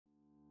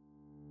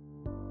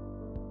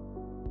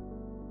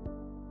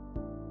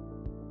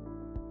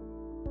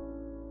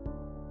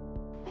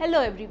Hello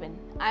everyone,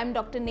 I am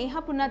Dr.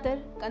 Neha Punatar,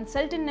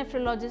 consultant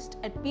nephrologist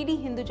at PD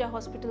Hinduja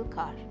Hospital,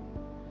 Khar.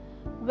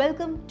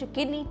 Welcome to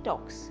Kidney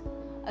Talks,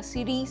 a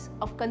series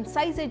of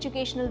concise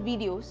educational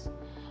videos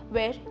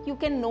where you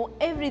can know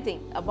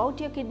everything about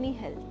your kidney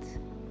health.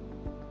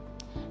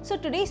 So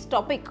today's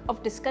topic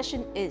of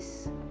discussion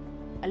is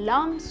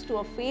alarms to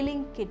a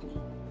failing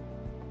kidney.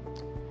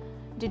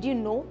 Did you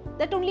know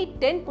that only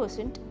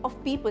 10%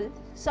 of people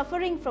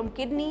suffering from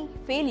kidney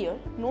failure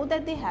know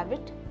that they have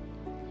it?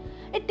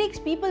 It takes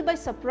people by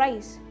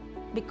surprise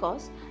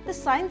because the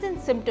signs and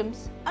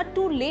symptoms are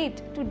too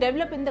late to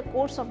develop in the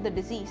course of the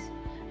disease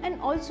and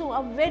also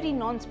are very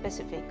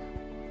non-specific.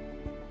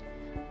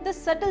 The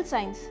subtle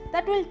signs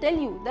that will tell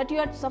you that you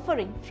are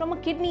suffering from a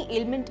kidney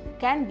ailment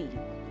can be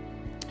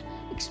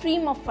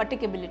extreme of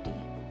fatigability.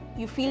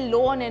 You feel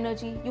low on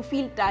energy, you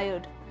feel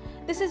tired.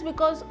 This is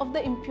because of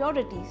the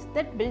impurities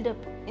that build up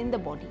in the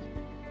body.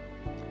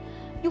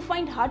 You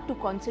find hard to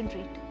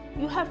concentrate.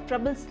 You have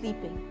trouble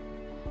sleeping.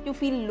 You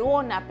feel low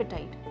on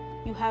appetite.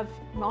 You have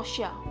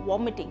nausea,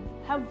 vomiting,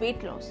 have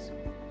weight loss.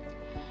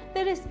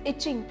 There is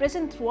itching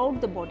present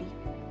throughout the body.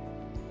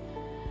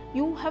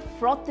 You have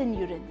froth in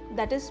urine,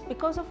 that is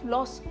because of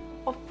loss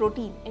of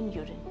protein in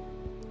urine.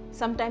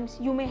 Sometimes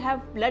you may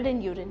have blood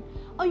in urine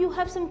or you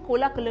have some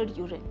cola-colored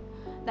urine.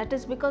 That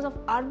is because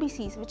of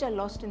RBCs which are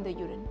lost in the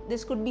urine.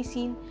 This could be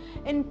seen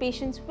in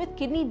patients with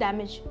kidney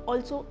damage,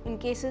 also in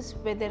cases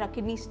where there are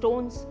kidney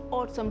stones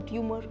or some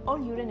tumor or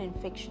urine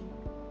infection.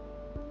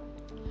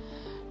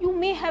 You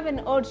may have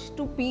an urge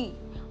to pee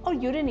or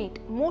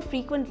urinate more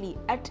frequently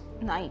at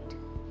night.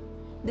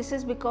 This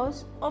is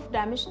because of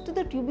damage to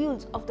the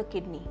tubules of the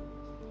kidney.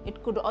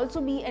 It could also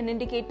be an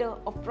indicator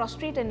of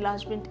prostate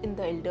enlargement in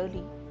the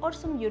elderly or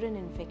some urine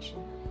infection.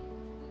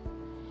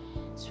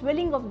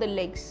 Swelling of the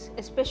legs,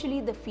 especially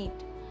the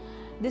feet.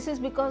 This is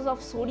because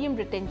of sodium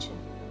retention.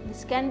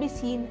 This can be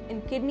seen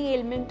in kidney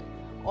ailment,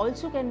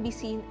 also can be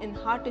seen in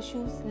heart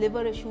issues,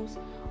 liver issues,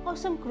 or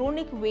some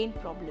chronic vein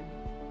problem.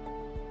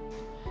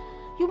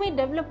 You may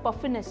develop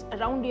puffiness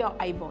around your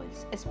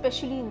eyeballs,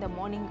 especially in the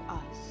morning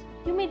hours.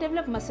 You may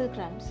develop muscle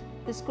cramps.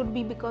 This could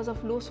be because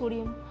of low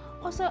sodium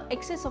or some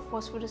excess of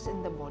phosphorus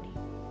in the body.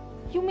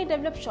 You may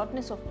develop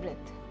shortness of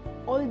breath.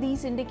 All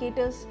these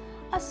indicators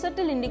are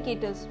subtle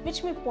indicators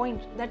which may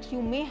point that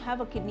you may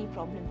have a kidney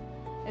problem.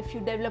 If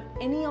you develop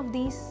any of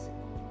these,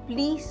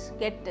 please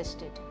get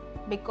tested,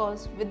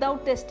 because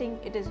without testing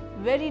it is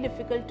very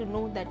difficult to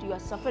know that you are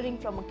suffering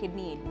from a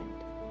kidney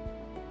ailment.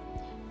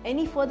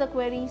 Any further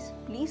queries,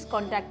 please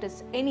contact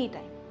us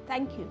anytime.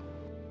 Thank you.